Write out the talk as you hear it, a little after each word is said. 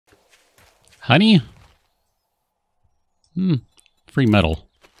Honey? Free metal.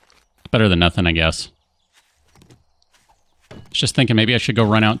 Better than nothing, I guess. I was just thinking maybe I should go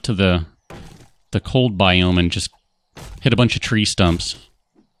run out to the cold biome and just hit a bunch of tree stumps.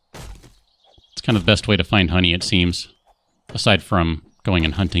 It's kind of the best way to find honey, it seems. Aside from going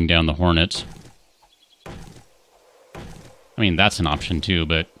and hunting down the hornets. I mean, that's an option too,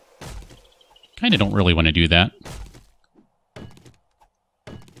 but kind of don't really want to do that.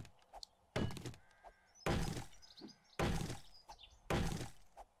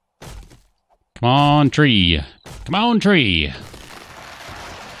 Come on, tree. Come on, tree.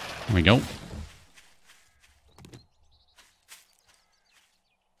 There we go.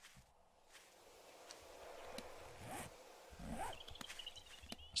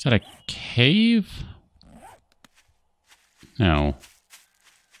 Is that a cave? No.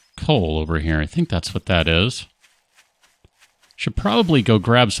 Coal over here. I think that's what that is. Should probably go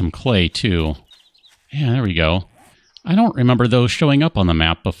grab some clay, too. Yeah, there we go. I don't remember those showing up on the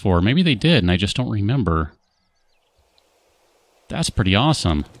map before. Maybe they did, and I just don't remember. That's pretty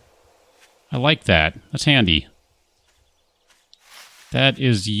awesome. I like that. That's handy. That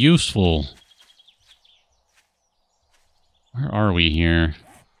is useful. Where are we here?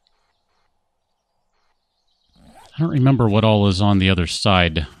 I don't remember what all is on the other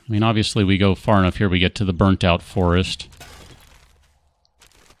side. I mean, obviously we go far enough here, we get to the burnt-out forest.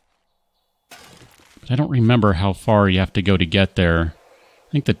 But I don't remember how far you have to go to get there.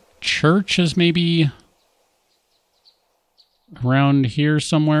 I think the church is maybe around here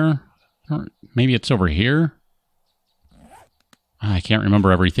somewhere. Or maybe it's over here. I can't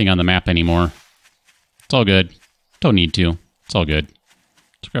remember everything on the map anymore. It's all good. Don't need to. It's all good.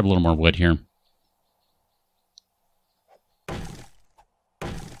 Let's grab a little more wood here.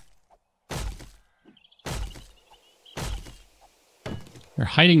 You're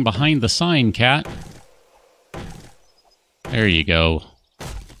hiding behind the sign, cat. There you go.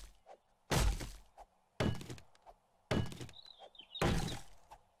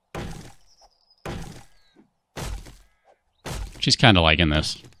 She's kind of liking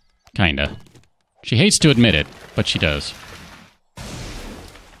this. Kinda. She hates to admit it, but she does.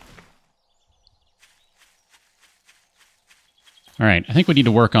 Alright, I think we need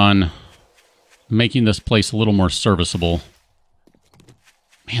to work on making this place a little more serviceable.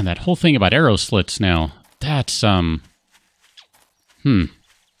 Man, that whole thing about arrow slits now, that's, that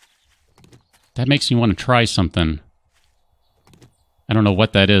makes me want to try something. I don't know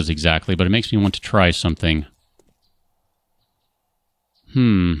what that is exactly, but it makes me want to try something.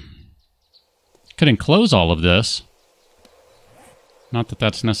 Could enclose all of this. Not that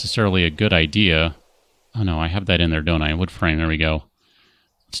that's necessarily a good idea. Oh no, I have that in there, don't I? Wood frame, there we go.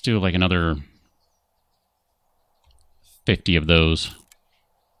 Let's do like another 50 of those.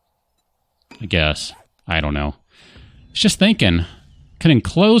 I guess. I don't know. I was just thinking, could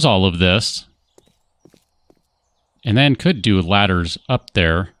enclose all of this, and then could do ladders up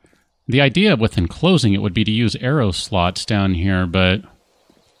there. The idea with enclosing it would be to use arrow slots down here, but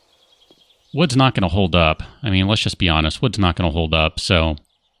wood's not going to hold up. I mean, let's just be honest, wood's not going to hold up, so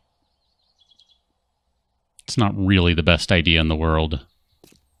it's not really the best idea in the world.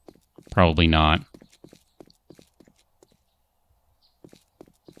 Probably not.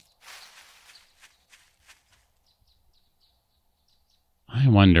 I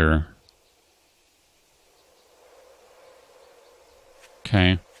wonder.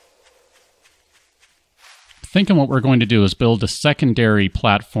 Okay. Thinking what we're going to do is build a secondary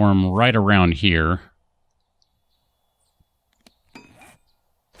platform right around here.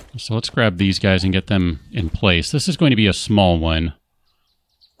 So let's grab these guys and get them in place. This is going to be a small one.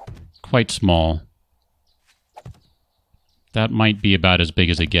 Quite small. That might be about as big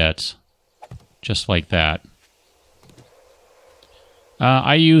as it gets. Just like that.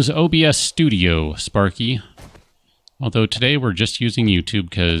 I use OBS Studio, Sparky. Although today we're just using YouTube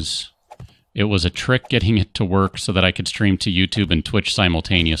because it was a trick getting it to work so that I could stream to YouTube and Twitch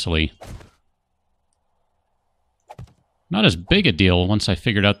simultaneously. Not as big a deal once I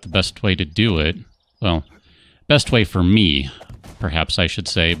figured out the best way to do it. Well, best way for me, perhaps I should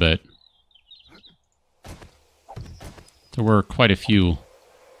say, but there were quite a few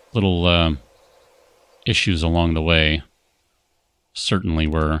little issues along the way. Certainly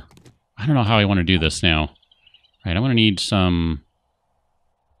were. I don't know how I want to do this now. All right, I'm going to need some...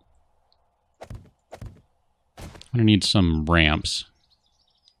 I'm going to need some ramps.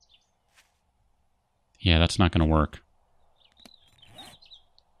 Yeah, that's not going to work.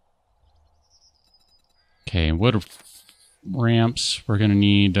 Okay, wood ramps. We're going to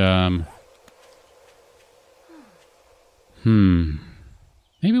need...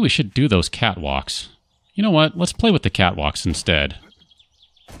 Maybe we should do those catwalks. You know what? Let's play with the catwalks instead.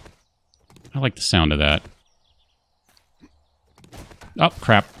 I like the sound of that. Oh,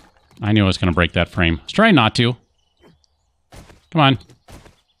 crap. I knew I was going to break that frame. Let's try not to. Come on.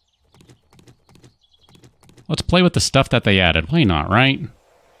 Let's play with the stuff that they added. Why not, right? I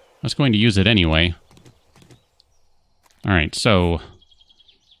was going to use it anyway. Alright, so...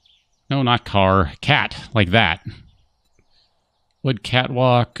 No, not car. Cat, like that. Wood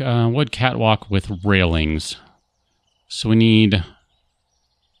catwalk with railings. So we need...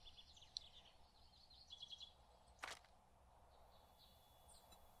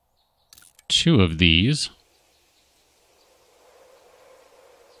 two of these.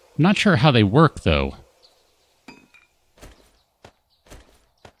 I'm not sure how they work, though.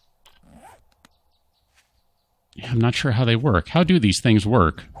 Yeah, I'm not sure how they work. How do these things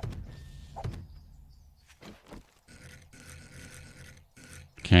work?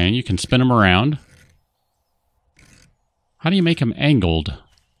 Okay, you can spin them around. How do you make them angled?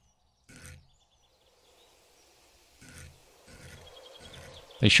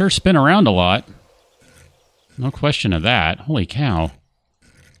 They sure spin around a lot. No question of that. Holy cow.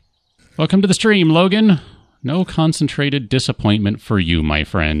 Welcome to the stream, Logan. No concentrated disappointment for you, my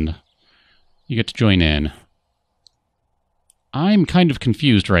friend. You get to join in. I'm kind of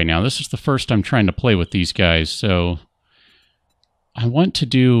confused right now. This is the first I'm trying to play with these guys, so... I want to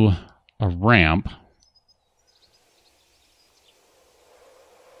do a ramp.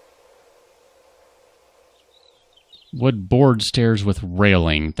 Wood board stairs with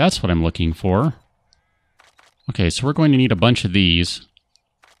railing. That's what I'm looking for. Okay, so we're going to need a bunch of these.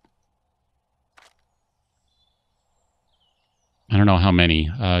 I don't know how many.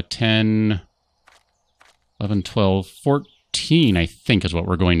 10, 11, 12, 14, I think is what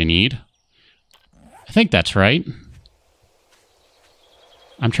we're going to need. I think that's right.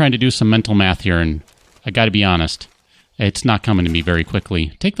 I'm trying to do some mental math here, and I gotta be honest. It's not coming to me very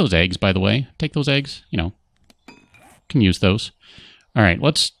quickly. Take those eggs, by the way. Take those eggs. You know, can use those. All right,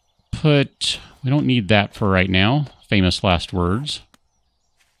 let's put... We don't need that for right now. Famous last words.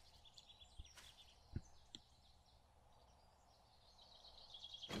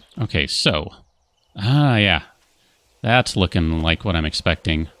 Okay, so... Ah, yeah. That's looking like what I'm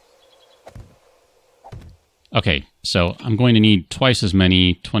expecting. Okay, so I'm going to need twice as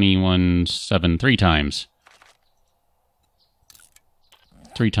many 21, 7, 3 times.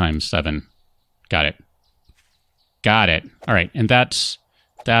 3 times 7. Got it. Got it. All right, and that's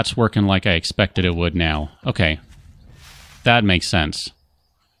working like I expected it would now. Okay, that makes sense.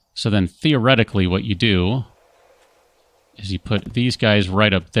 So then theoretically what you do is you put these guys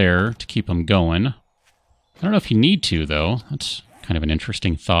right up there to keep them going. I don't know if you need to, though. That's kind of an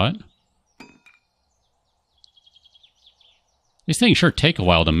interesting thought. These things sure take a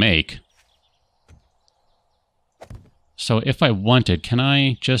while to make. So if I wanted, can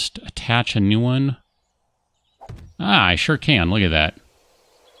I just attach a new one? Ah, I sure can. Look at that.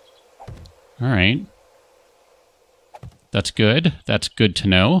 All right. That's good. That's good to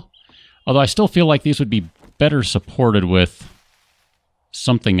know. Although I still feel like these would be better supported with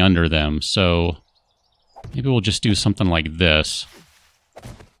something under them. So maybe we'll just do something like this.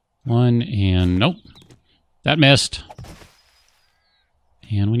 One and... Nope. That missed.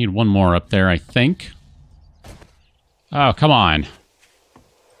 And we need one more up there, I think. Oh, come on.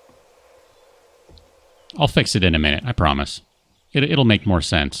 I'll fix it in a minute, I promise. It'll make more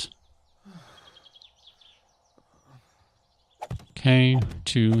sense. Okay,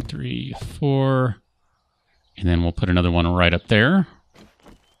 2, 3, 4. And then we'll put another one right up there.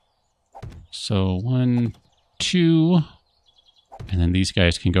 So 1, 2. And then these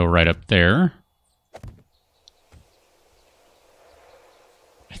guys can go right up there.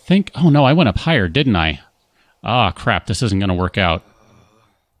 I think... Oh, no, I went up higher, didn't I? Ah, crap, this isn't going to work out.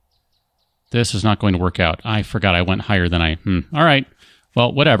 This is not going to work out. I forgot I went higher than I... All right.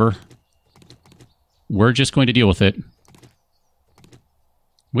 Well, whatever. We're just going to deal with it.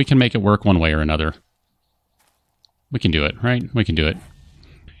 We can make it work one way or another. We can do it, right? We can do it.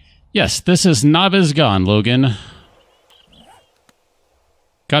 Yes, this is Navezgane, Logan.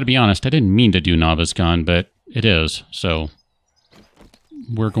 Gotta be honest, I didn't mean to do Navezgane, but it is, so...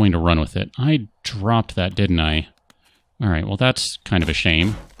 We're going to run with it. I dropped that, didn't I? Alright, well that's kind of a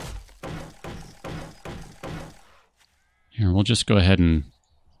shame. Here, we'll just go ahead and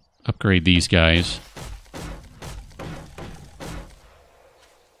upgrade these guys.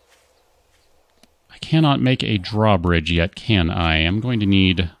 I cannot make a drawbridge yet, can I? I'm going to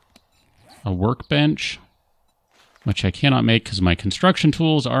need a workbench, which I cannot make because my construction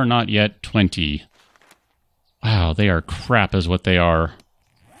tools are not yet 20. Wow, they are crap is what they are.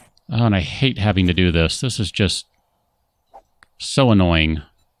 Oh, and I hate having to do this. This is just so annoying.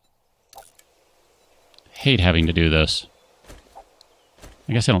 Hate having to do this.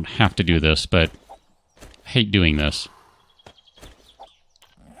 I guess I don't have to do this, but I hate doing this.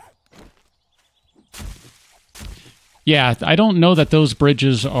 Yeah, I don't know that those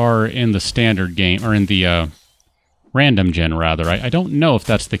bridges are in the standard game, or in the random gen, rather. I don't know if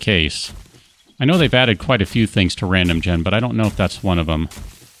that's the case. I know they've added quite a few things to random gen, but I don't know if that's one of them.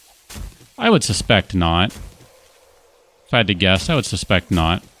 I would suspect not. If I had to guess, I would suspect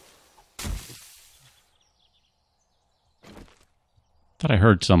not. Thought I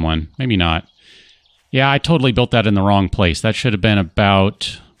heard someone. Maybe not. Yeah, I totally built that in the wrong place. That should have been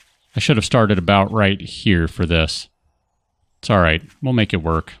about... I should have started about right here for this. It's alright. We'll make it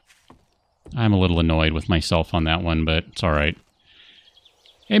work. I'm a little annoyed with myself on that one, but it's alright.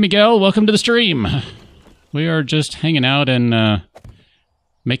 Hey, Miguel, welcome to the stream. We are just hanging out and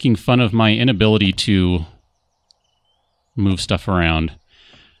making fun of my inability to move stuff around.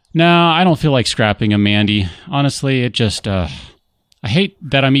 No, I don't feel like scrapping them, Mandy. Honestly, it just... I hate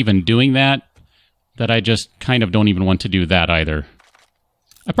that I'm even doing that I just kind of don't even want to do that either.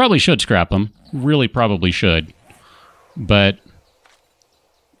 I probably should scrap them. Really probably should. But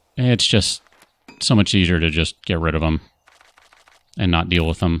it's just so much easier to just get rid of them and not deal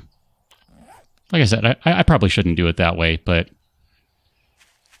with them. Like I said, I probably shouldn't do it that way, but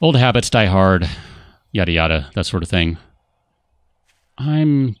old habits die hard, yada yada, that sort of thing.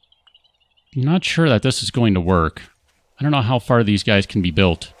 I'm not sure that this is going to work. I don't know how far these guys can be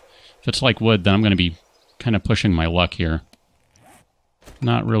built. If it's like wood, then I'm going to be kind of pushing my luck here.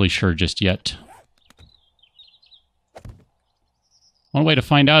 Not really sure just yet. One way to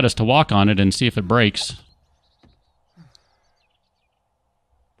find out is to walk on it and see if it breaks.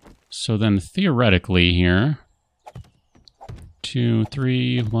 So then theoretically here... 2,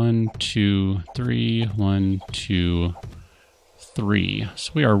 3, 1, 2, 3, 1, 2, 3.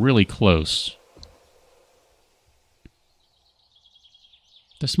 So we are really close.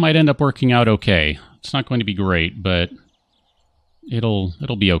 This might end up working out okay. It's not going to be great, but it'll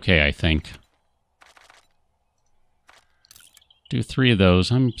be okay, I think. Do 3 of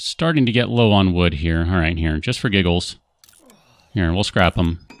those. I'm starting to get low on wood here. All right, here, just for giggles. Here, we'll scrap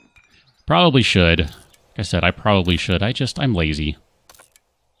them. Probably should. Like I said, I probably should. I'm lazy.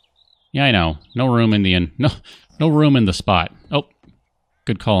 Yeah, I know. No room in the no room in the spot. Oh,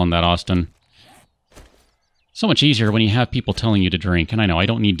 good call on that, Austin. So much easier when you have people telling you to drink. And I know, I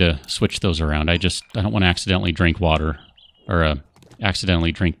don't need to switch those around. I don't want to accidentally drink water. Or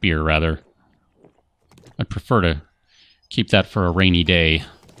accidentally drink beer, rather. I'd prefer to keep that for a rainy day.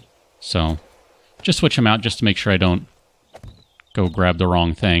 So, just switch them out just to make sure I don't go grab the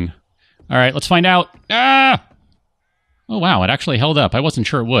wrong thing. Alright, let's find out. Ah! Oh, wow, it actually held up. I wasn't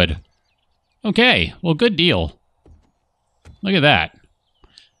sure it would. Okay, well, good deal. Look at that.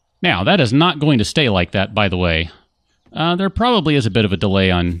 Now, that is not going to stay like that, by the way. There probably is a bit of a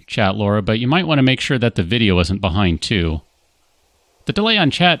delay on chat, Laura, but you might want to make sure that the video isn't behind, too. The delay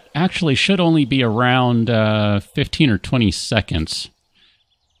on chat actually should only be around 15 or 20 seconds-ish.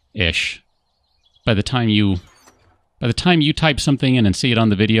 By the time you type something in and see it on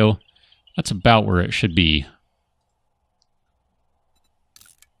the video, that's about where it should be.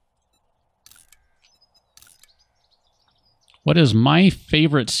 What is my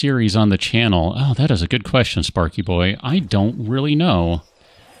favorite series on the channel? Oh, that is a good question, Sparky Boy. I don't really know.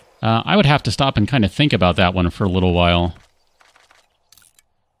 I would have to stop and kind of think about that one for a little while.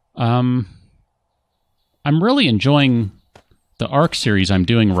 I'm really enjoying the Ark series I'm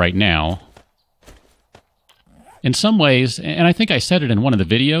doing right now. In some ways, and I think I said it in one of the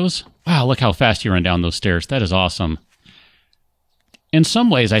videos. Wow, look how fast you run down those stairs. That is awesome. In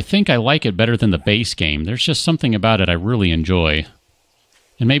some ways, I think I like it better than the base game. There's just something about it I really enjoy.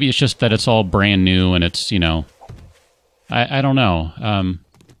 And maybe it's just that it's all brand new and it's, you know... I don't know.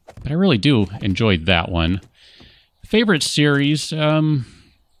 But I really do enjoy that one. Favorite series...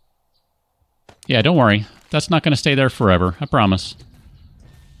 Yeah, don't worry. That's not going to stay there forever. I promise.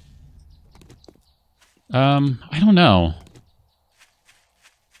 I don't know.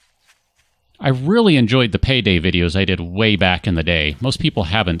 I really enjoyed the Payday videos I did way back in the day. Most people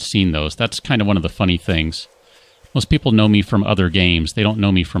haven't seen those. That's kind of one of the funny things. Most people know me from other games. They don't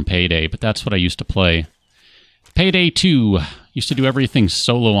know me from Payday, but that's what I used to play. Payday 2. Used to do everything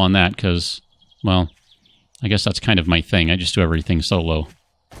solo on that because, well, I guess that's kind of my thing. I just do everything solo.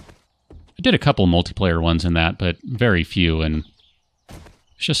 I did a couple multiplayer ones in that, but very few, and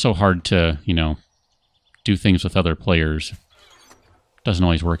it's just so hard to, you know, do things with other players. Doesn't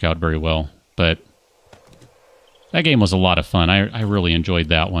always work out very well. But That game was a lot of fun. I really enjoyed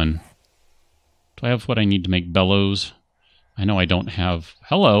that one. Do I have what I need to make bellows? I know I don't have...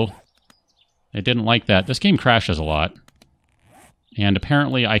 Hello! I didn't like that. This game crashes a lot. And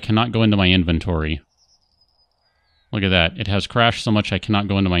apparently I cannot go into my inventory. Look at that. It has crashed so much I cannot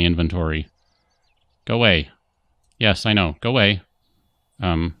go into my inventory. Go away. Yes, I know. Go away.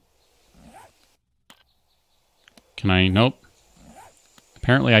 Can I? Nope.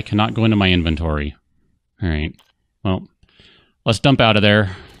 Apparently I cannot go into my inventory. Alright. Well, let's dump out of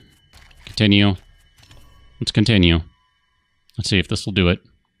there. Continue. Let's continue. Let's see if this will do it.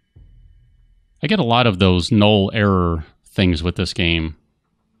 I get a lot of those null error things with this game.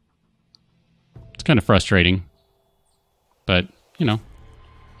 It's kind of frustrating. But, you know.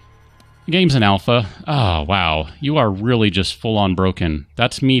 The game's an alpha. Oh, wow. You are really just full-on broken.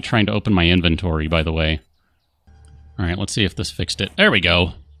 That's me trying to open my inventory, by the way. Alright, let's see if this fixed it. There we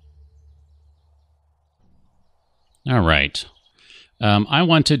go. Alright. I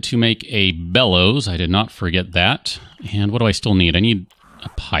wanted to make a bellows. I did not forget that. And what do I still need? I need a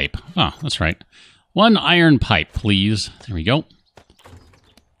pipe. Ah, that's right. 1 iron pipe, please. There we go.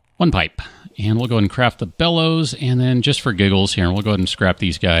 1 pipe. And we'll go ahead and craft the bellows. And then just for giggles here, we'll go ahead and scrap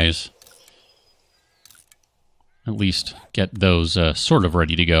these guys. At least get those sort of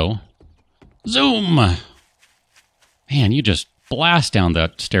ready to go. Zoom! Man, you just blast down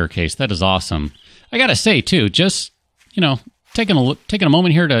that staircase. That is awesome. I gotta say, too, just, you know, taking a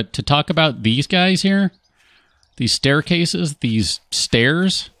moment here to talk about these guys here. These staircases, these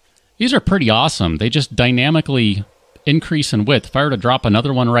stairs. These are pretty awesome. They just dynamically increase in width. If I were to drop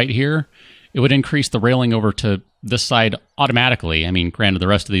another one right here, it would increase the railing over to this side automatically. I mean, granted, the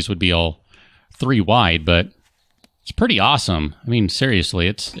rest of these would be all 3 wide, but it's pretty awesome. I mean, seriously,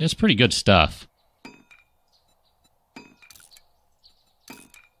 it's pretty good stuff.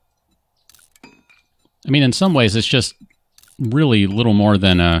 I mean, in some ways, it's just really little more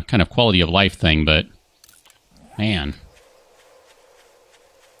than a kind of quality of life thing, but man.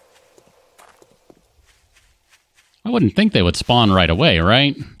 I wouldn't think they would spawn right away,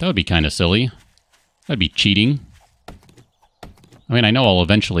 right? That would be kind of silly. That'd be cheating. I mean, I know I'll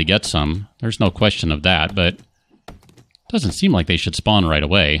eventually get some. There's no question of that, but it doesn't seem like they should spawn right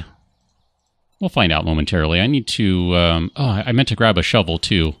away. We'll find out momentarily. I need to... oh, I meant to grab a shovel,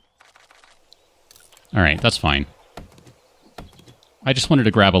 too. Alright, that's fine. I just wanted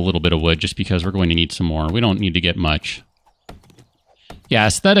to grab a little bit of wood just because we're going to need some more. We don't need to get much. Yeah,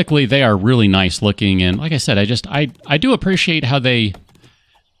 aesthetically, they are really nice looking, and like I said, I do appreciate how they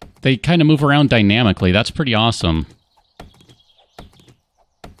kind of move around dynamically. That's pretty awesome.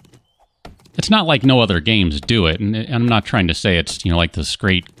 It's not like no other games do it, and I'm not trying to say it's, you know, like this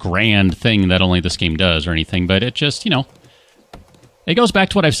great grand thing that only this game does or anything, but it just, you know, it goes back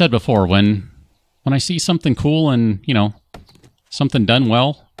to what I've said before. When I see something cool and, you know, something done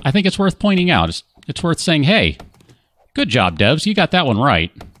well, I think it's worth pointing out. It's worth saying, hey, good job, devs. You got that one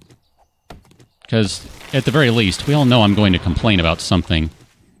right. Because, at the very least, we all know I'm going to complain about something.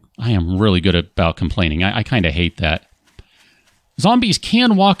 I am really good about complaining. I kind of hate that. Zombies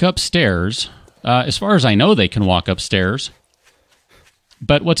can walk upstairs. As far as I know, they can walk upstairs.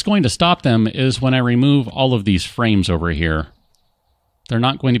 But what's going to stop them is when I remove all of these frames over here. They're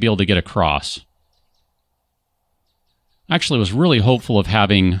not going to be able to get across. Actually, I was really hopeful of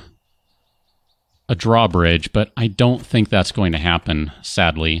having a drawbridge, but I don't think that's going to happen,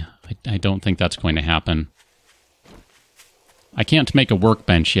 sadly. I don't think that's going to happen. I can't make a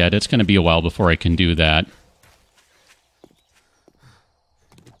workbench yet. It's going to be a while before I can do that.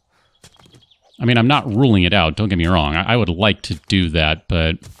 I mean, I'm not ruling it out, don't get me wrong. I would like to do that,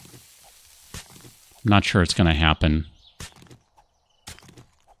 but I'm not sure it's going to happen.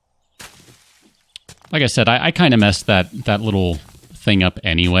 Like I said, I kind of messed that little thing up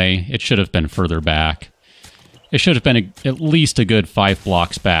anyway. It should have been further back. It should have been at least a good 5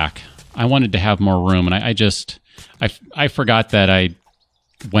 blocks back. I wanted to have more room, and I forgot that I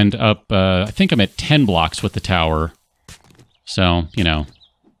went up, I think I'm at 10 blocks with the tower. So, you know.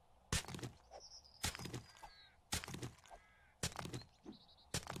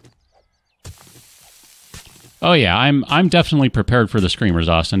 Oh yeah, I'm definitely prepared for the screamers,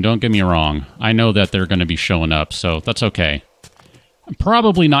 Austin. Don't get me wrong. I know that they're going to be showing up, so that's okay. I'm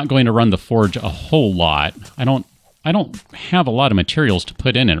probably not going to run the forge a whole lot. I don't have a lot of materials to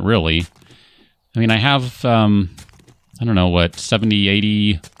put in it, really. I mean, I have, I don't know, what, 70,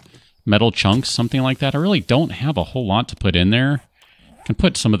 80 metal chunks, something like that. I really don't have a whole lot to put in there. I can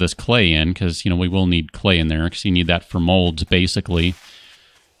put some of this clay in, because, you know, we will need clay in there, because you need that for molds, basically.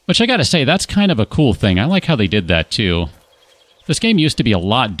 Which I gotta say, that's kind of a cool thing. I like how they did that, too. This game used to be a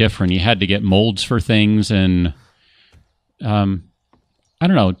lot different. You had to get molds for things, and I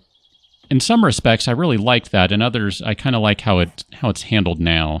don't know. In some respects, I really like that. In others, I kind of like how it's handled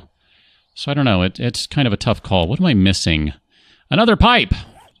now. So I don't know. It's kind of a tough call. What am I missing? Another pipe!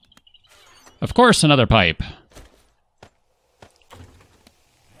 Of course, another pipe.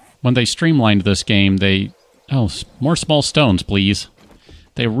 When they streamlined this game, they... Oh, more small stones, please.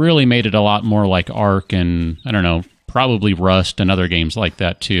 They really made it a lot more like Ark and, I don't know, probably Rust and other games like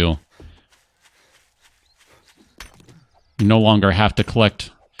that, too. You no longer have to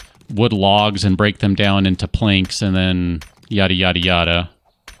collect wood logs and break them down into planks and then yada, yada, yada.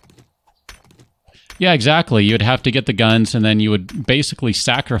 Yeah, exactly. You'd have to get the guns and then you would basically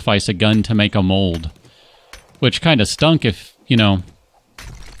sacrifice a gun to make a mold. Which kind of stunk if, you know,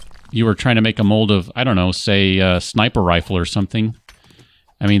 you were trying to make a mold of, I don't know, say a sniper rifle or something.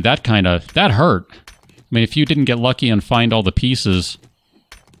 I mean, that hurt. I mean, if you didn't get lucky and find all the pieces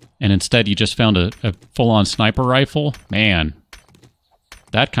and instead you just found a full-on sniper rifle, man,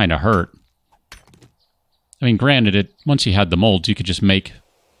 that kind of hurt. I mean, granted, once you had the molds, you could just make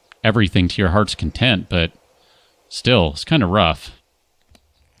everything to your heart's content, but still, it's kind of rough.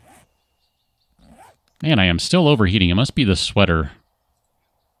 Man, I am still overheating. It must be the sweater.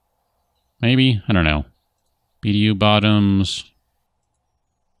 Maybe? I don't know. BDU bottoms.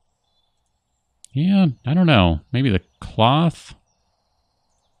 Yeah, I don't know. Maybe the cloth?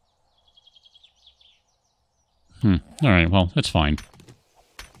 Alright, well, that's fine.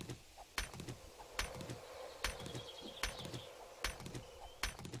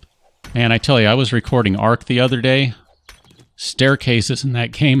 Man, I tell you, I was recording Ark the other day. Staircases in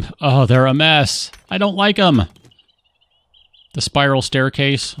that game, oh, they're a mess. I don't like them. The spiral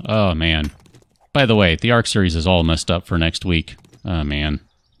staircase, oh, man. By the way, the Ark series is all messed up for next week. Oh, man.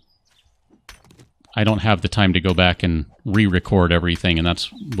 I don't have the time to go back and re-record everything, and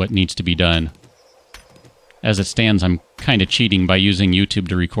that's what needs to be done. As it stands, I'm kind of cheating by using YouTube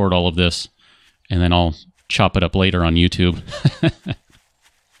to record all of this, and then I'll chop it up later on YouTube.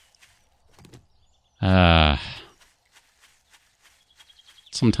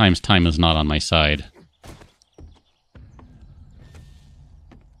 Sometimes time is not on my side.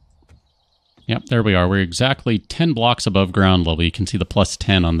 Yep, there we are. We're exactly 10 blocks above ground level. You can see the plus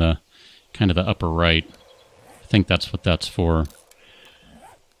 10 on the kind of the upper right. I think that's what that's for.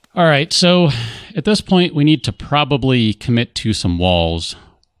 All right, so at this point, we need to probably commit to some walls.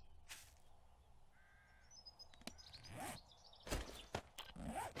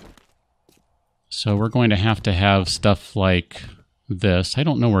 So we're going to have stuff like this. I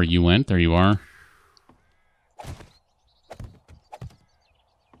don't know where you went. There you are.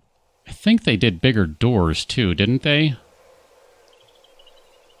 I think they did bigger doors too, didn't they?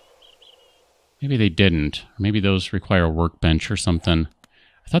 Maybe they didn't. Maybe those require a workbench or something.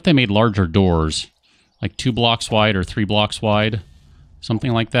 I thought they made larger doors, like 2 blocks wide or 3 blocks wide.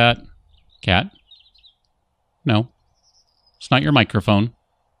 Something like that. Cat? No. It's not your microphone.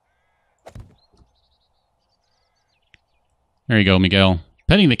 There you go, Miguel.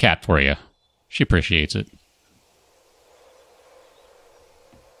 Petting the cat for you. She appreciates it.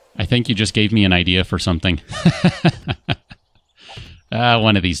 I think you just gave me an idea for something.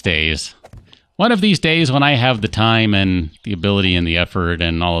 One of these days. One of these days when I have the time and the ability and the effort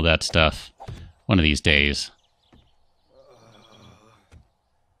and all of that stuff. One of these days.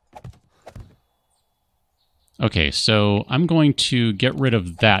 Okay, so I'm going to get rid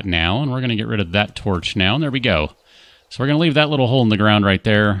of that now, and we're going to get rid of that torch now, and there we go. So we're going to leave that little hole in the ground right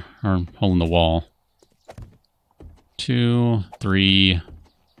there, or hole in the wall. 2, 3,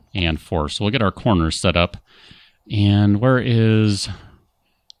 and 4. So we'll get our corners set up. And where is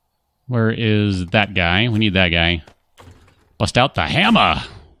that guy? We need that guy. Bust out the hammer!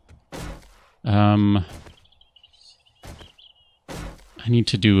 I need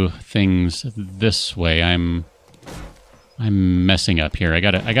to do things this way. I'm messing up here. I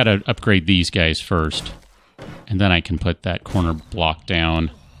gotta upgrade these guys first. And then I can put that corner block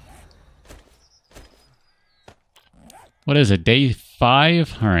down. What is it, day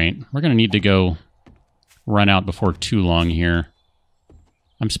 5? All right, we're going to need to go run out before too long here.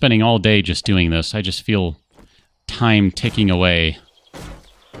 I'm spending all day just doing this. I just feel time ticking away.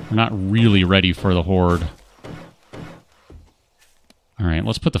 We're not really ready for the horde. All right,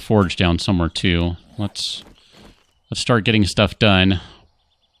 let's put the forge down somewhere too. Let's start getting stuff done.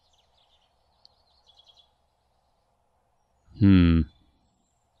 I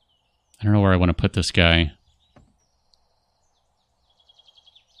don't know where I want to put this guy.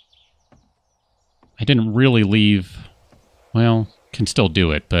 I didn't really leave... Well, can still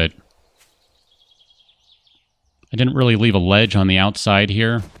do it, but... I didn't really leave a ledge on the outside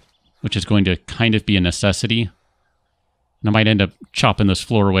here, which is going to kind of be a necessity. And I might end up chopping this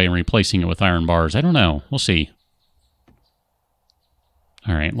floor away and replacing it with iron bars. I don't know. We'll see.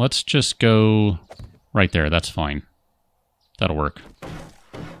 All right, let's just go right there. That's fine. That'll work.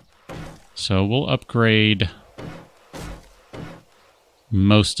 So we'll upgrade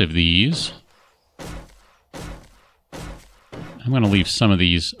most of these. I'm going to leave some of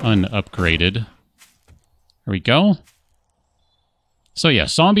these unupgraded. There we go. So yeah,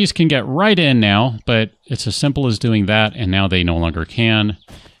 zombies can get right in now, but it's as simple as doing that, and now they no longer can.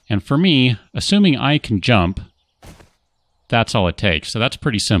 And for me, assuming I can jump, that's all it takes. So that's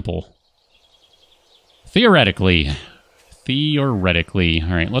pretty simple. Theoretically. Theoretically.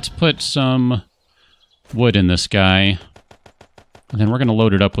 All right, let's put some wood in this guy. And then we're going to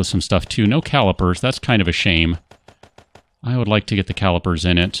load it up with some stuff too. No calipers. That's kind of a shame. I would like to get the calipers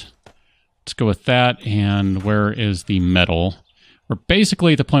in it. Let's go with that. And where is the metal? We're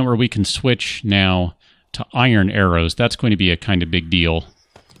basically at the point where we can switch now to iron arrows. That's going to be a kind of big deal.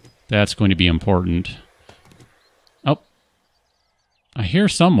 That's going to be important. Oh. I hear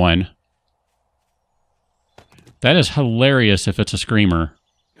someone. That is hilarious if it's a screamer.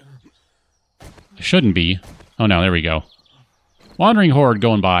 It shouldn't be. Oh no, there we go. Wandering horde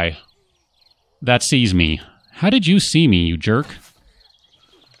going by. That sees me. How did you see me, you jerk?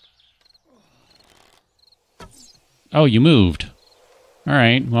 Oh, you moved.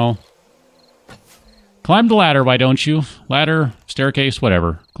 Alright, well. Climb the ladder, why don't you? Ladder, staircase,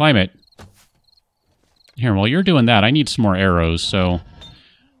 whatever. Climb it. Here, while you're doing that, I need some more arrows, so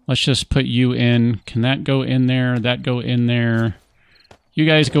let's just put you in. Can that go in there? That go in there? You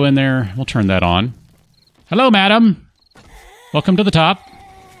guys go in there. We'll turn that on. Hello, madam. Welcome to the top.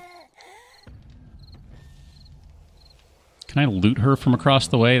 Can I loot her from across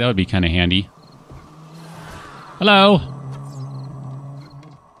the way? That would be kind of handy. Hello.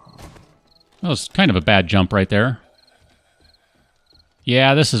 That was kind of a bad jump right there.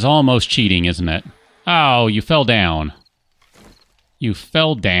 Yeah, this is almost cheating, isn't it? Oh, you fell down. You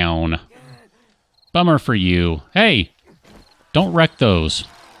fell down. Bummer for you. Hey, don't wreck those.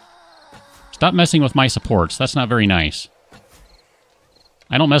 Stop messing with my supports. That's not very nice.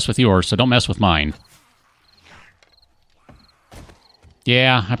 I don't mess with yours, so don't mess with mine.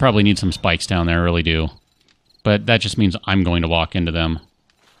 Yeah, I probably need some spikes down there, I really do. But that just means I'm going to walk into them.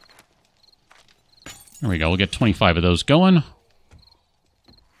 There we go, we'll get 25 of those going.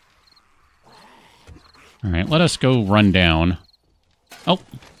 Alright, let us go run down. Oh,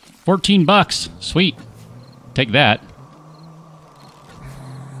 14 bucks. Sweet. Take that.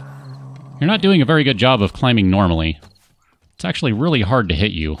 You're not doing a very good job of climbing normally. It's actually really hard to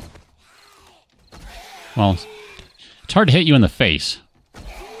hit you. Well, it's hard to hit you in the face.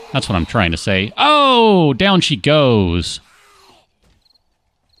 That's what I'm trying to say. Oh, down she goes.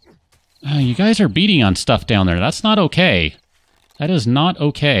 You guys are beating on stuff down there. That's not okay. That is not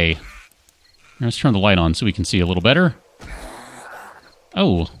okay. Let's turn the light on so we can see a little better.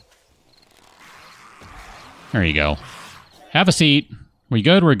 Oh. There you go. Have a seat. We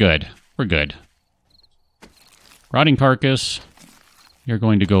good? We're good. We're good. Rotting carcass. You're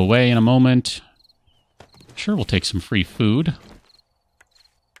going to go away in a moment. Sure, we'll take some free food.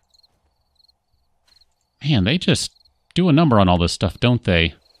 Man, they just do a number on all this stuff, don't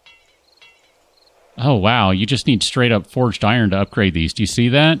they? Oh, wow. You just need straight up forged iron to upgrade these. Do you see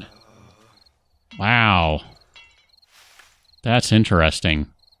that? Wow. That's interesting.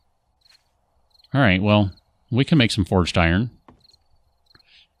 All right, well, we can make some forged iron.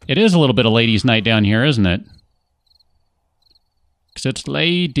 It is a little bit of ladies' night down here, isn't it? Because it's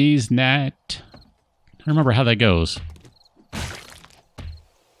ladies' night. I remember how that goes. Let's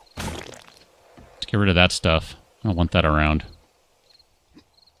get rid of that stuff. I don't want that around.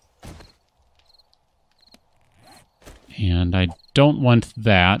 And I don't want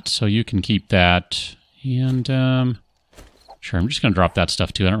that, so you can keep that. And, sure, I'm just going to drop that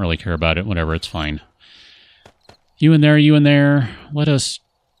stuff too. I don't really care about it. Whatever, it's fine. You in there, you in there. Let us...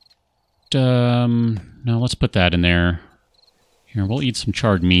 no, let's put that in there. Here, we'll eat some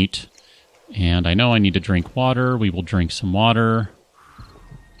charred meat. And I know I need to drink water. We will drink some water.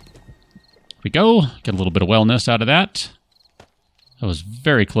 Here we go. Get a little bit of wellness out of that. That was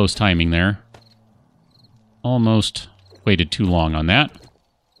very close timing there. Almost waited too long on that.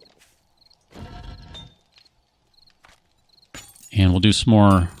 And we'll do some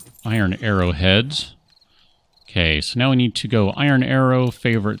more iron arrowheads. Okay, so now we need to go iron arrow,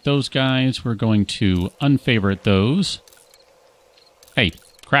 favorite those guys. We're going to unfavorite those. Hey,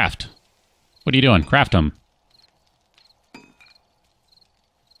 craft. What are you doing? Craft them.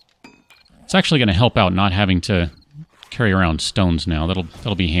 It's actually going to help out not having to carry around stones now.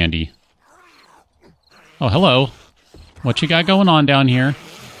 That'll be handy. Oh, hello. What you got going on down here?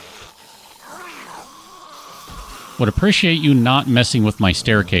 Would appreciate you not messing with my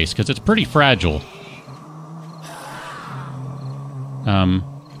staircase, because it's pretty fragile.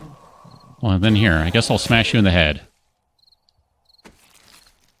 Well, then here. I guess I'll smash you in the head.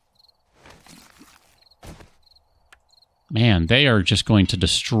 Man, they are just going to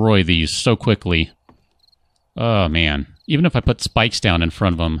destroy these so quickly. Oh, man. Even if I put spikes down in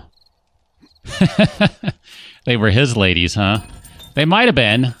front of them. They were his ladies, huh? They might have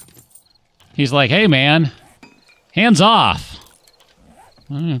been. He's like, hey, man, hands off.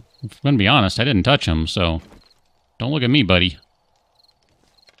 I'm going to be honest, I didn't touch him, so don't look at me, buddy.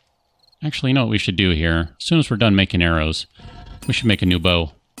 Actually, you know what we should do here? As soon as we're done making arrows, we should make a new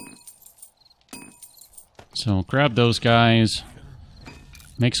bow. So grab those guys,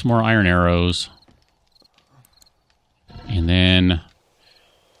 make some more iron arrows, and then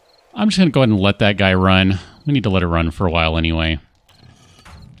I'm just going to go ahead and let that guy run. We need to let it run for a while anyway.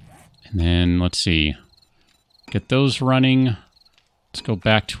 And then, let's see, get those running. Let's go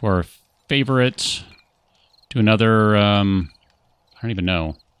back to our favorites. Do another, I don't even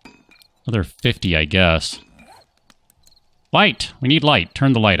know. Another 50, I guess. Light! We need light.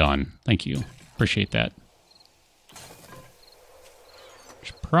 Turn the light on. Thank you. Appreciate that.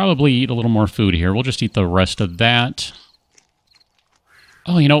 Should probably eat a little more food here. We'll just eat the rest of that.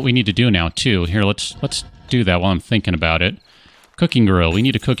 Oh, you know what we need to do now, too? Here, let's do that while I'm thinking about it. Cooking grill. We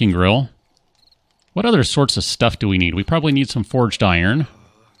need a cooking grill. What other sorts of stuff do we need? We probably need some forged iron.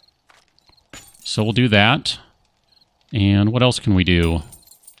 So we'll do that. And what else can we do?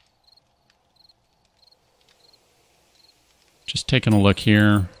 Just taking a look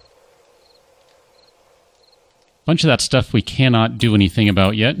here. Bunch of that stuff we cannot do anything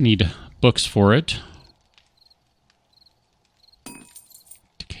about yet. Need books for it.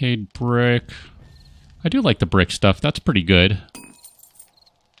 Decayed brick. I do like the brick stuff. That's pretty good.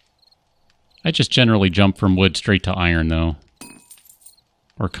 I just generally jump from wood straight to iron, though.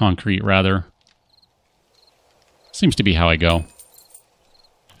 Or concrete, rather. Seems to be how I go.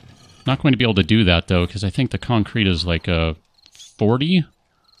 Not going to be able to do that, though, because I think the concrete is like a 40,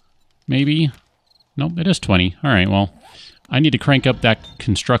 maybe? Nope, it is 20. All right, well, I need to crank up that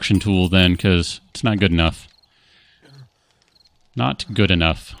construction tool then, because it's not good enough. Not good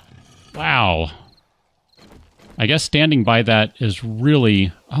enough. Wow. I guess standing by that is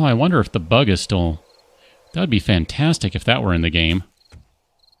really... Oh, I wonder if the bug is still... That would be fantastic if that were in the game.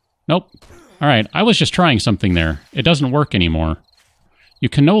 Nope. All right, I was just trying something there. It doesn't work anymore. You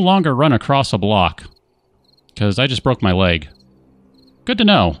can no longer run across a block, because I just broke my leg. Good to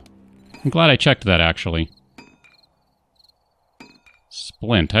know. I'm glad I checked that, actually.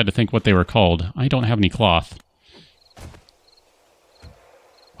 Splint. I had to think what they were called. I don't have any cloth.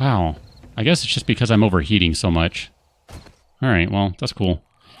 Wow. I guess it's just because I'm overheating so much. Alright, well, that's cool.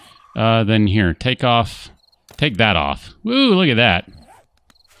 Then here, take off... Take that off. Woo, look at that.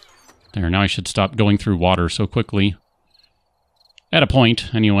 There, now I should stop going through water so quickly. At a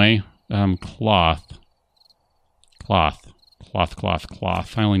point, anyway. Cloth. Cloth. Cloth, cloth,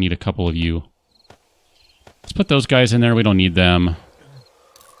 cloth. I only need a couple of you. Let's put those guys in there. We don't need them.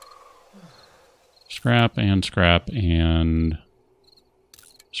 Scrap and scrap and...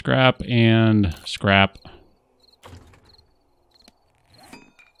 Scrap and scrap.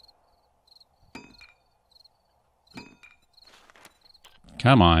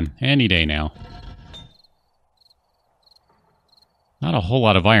 Come on. Any day now. Not a whole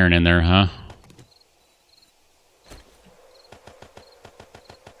lot of iron in there, huh?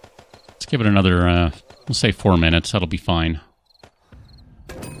 Let's give it another, we'll say 4 minutes. That'll be fine.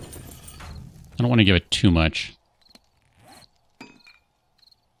 I don't want to give it too much.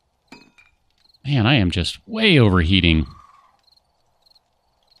 Man, I am just way overheating.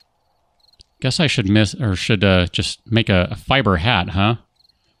 Guess I should just make a fiber hat, huh?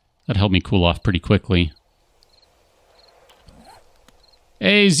 That'd help me cool off pretty quickly.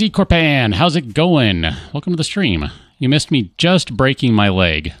 Hey, Z-Corpan, how's it going? Welcome to the stream. You missed me just breaking my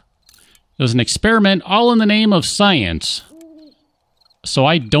leg. It was an experiment all in the name of science. So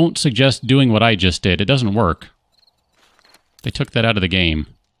I don't suggest doing what I just did. It doesn't work. They took that out of the game.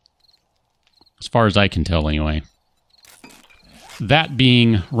 As far as I can tell, anyway. That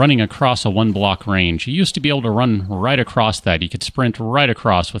being running across a one-block range. You used to be able to run right across that. You could sprint right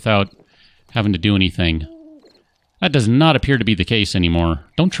across without having to do anything. That does not appear to be the case anymore.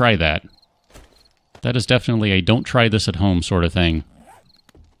 Don't try that. That is definitely a don't try this at home sort of thing.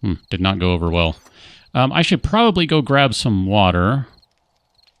 Did not go over well. I should probably go grab some water.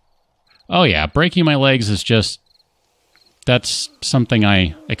 Oh yeah, breaking my legs is just... That's something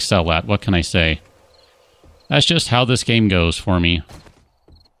I excel at. What can I say? That's just how this game goes for me.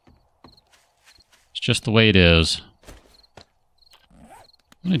 It's just the way it is.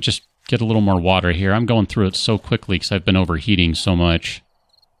 I'm going to just get a little more water here. I'm going through it so quickly because I've been overheating so much.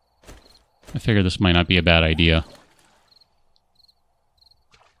 I figure this might not be a bad idea.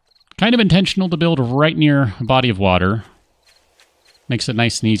 Kind of intentional to build right near a body of water. Makes it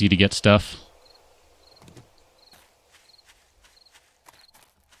nice and easy to get stuff.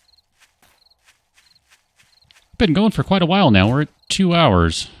 Been going for quite a while now. We're at 2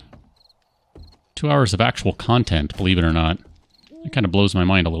 hours. 2 hours of actual content, believe it or not. It kind of blows my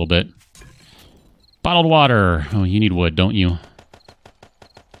mind a little bit. Bottled water. Oh, you need wood, don't you?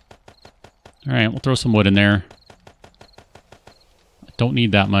 Alright, we'll throw some wood in there. Don't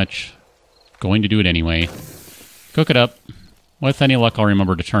need that much. Going to do it anyway. Cook it up. With any luck, I'll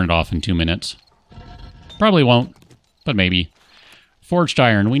remember to turn it off in 2 minutes. Probably won't, but maybe. Forged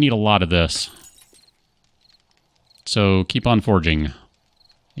iron. We need a lot of this. So keep on forging.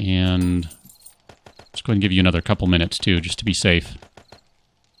 And let's go ahead and give you another couple minutes too, just to be safe.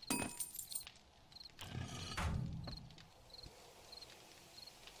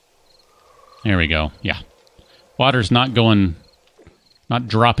 There we go. Yeah. Water's not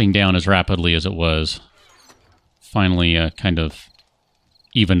dropping down as rapidly as it was. Finally kind of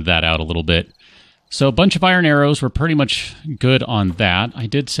evened that out a little bit. So a bunch of iron arrows. We're pretty much good on that. I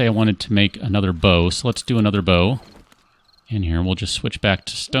did say I wanted to make another bow, so let's do another bow. In here, we'll just switch back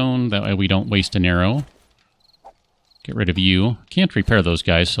to stone. That way we don't waste an arrow. Get rid of you. Can't repair those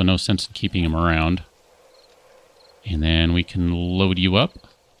guys, so no sense in keeping them around. And then we can load you up.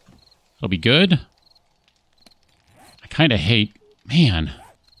 It'll be good. I kind of hate... Man.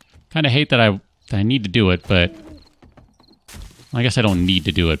 Kind of hate that I need to do it, but... I guess I don't need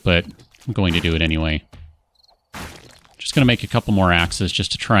to do it, but I'm going to do it anyway. Just going to make a couple more axes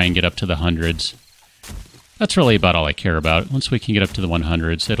just to try and get up to the hundreds. That's really about all I care about. Once we can get up to the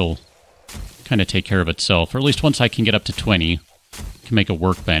 100s, it'll kind of take care of itself. Or at least once I can get up to 20, I can make a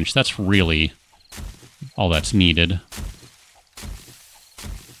workbench. That's really all that's needed.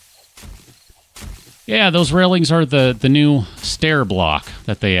 Yeah, those railings are the new stair block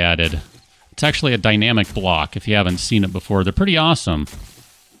that they added. It's actually a dynamic block, if you haven't seen it before. They're pretty awesome.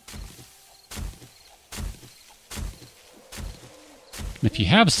 And if you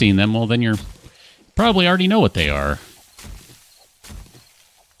have seen them, well, then you're probably already know what they are.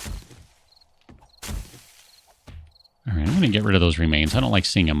 Alright, I'm going to get rid of those remains. I don't like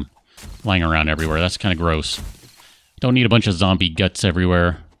seeing them lying around everywhere. That's kind of gross. Don't need a bunch of zombie guts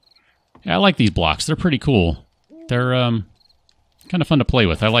everywhere. Yeah, I like these blocks. They're pretty cool. They're kind of fun to play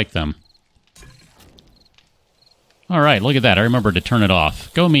with. I like them. Alright, look at that. I remembered to turn it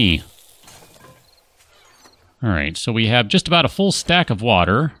off. Go me. Alright, so we have just about a full stack of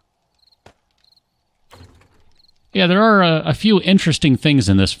water. Yeah, there are a few interesting things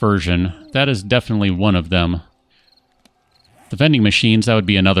in this version. That is definitely one of them. The vending machines, that would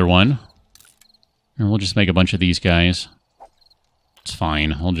be another one. And we'll just make a bunch of these guys. It's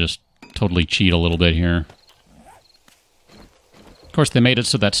fine. I'll just totally cheat a little bit here. Of course, they made it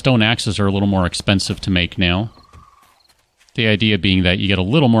so that stone axes are a little more expensive to make now. The idea being that you get a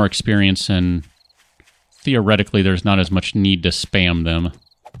little more experience and theoretically there's not as much need to spam them.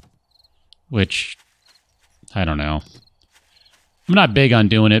 Which, I don't know. I'm not big on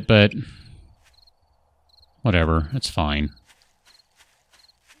doing it, but whatever. It's fine.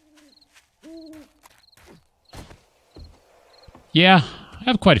 Yeah, I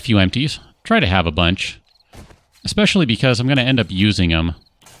have quite a few empties. Try to have a bunch. Especially because I'm going to end up using them.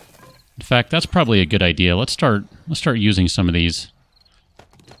 In fact, that's probably a good idea. Let's start using some of these.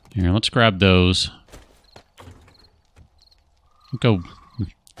 Here, let's grab those. Go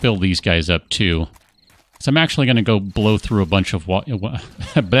fill these guys up too. So I'm actually going to go blow through a bunch of blow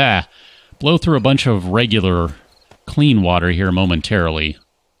through a bunch of regular clean water here momentarily.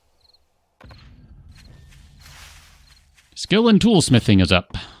 Skill in toolsmithing is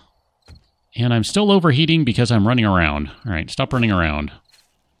up. And I'm still overheating because I'm running around. Alright, stop running around.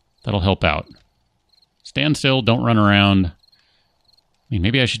 That'll help out. Stand still, don't run around. I mean,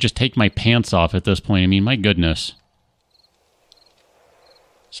 maybe I should just take my pants off at this point. I mean, my goodness.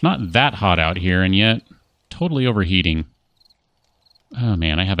 It's not that hot out here, and yet totally overheating. Oh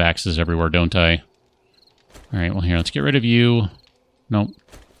man, I have axes everywhere, don't I? Alright, well here, let's get rid of you. Nope.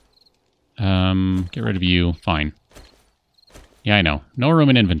 Get rid of you. Fine. Yeah, I know. No room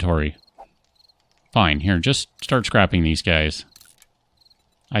in inventory. Fine, here, just start scrapping these guys.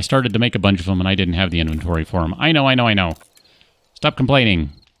 I started to make a bunch of them and I didn't have the inventory for them. I know. Stop complaining.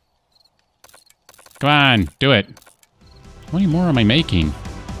 Come on, do it. How many more am I making?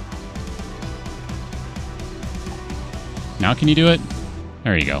 Now can you do it?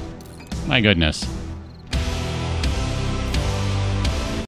 There you go. My goodness.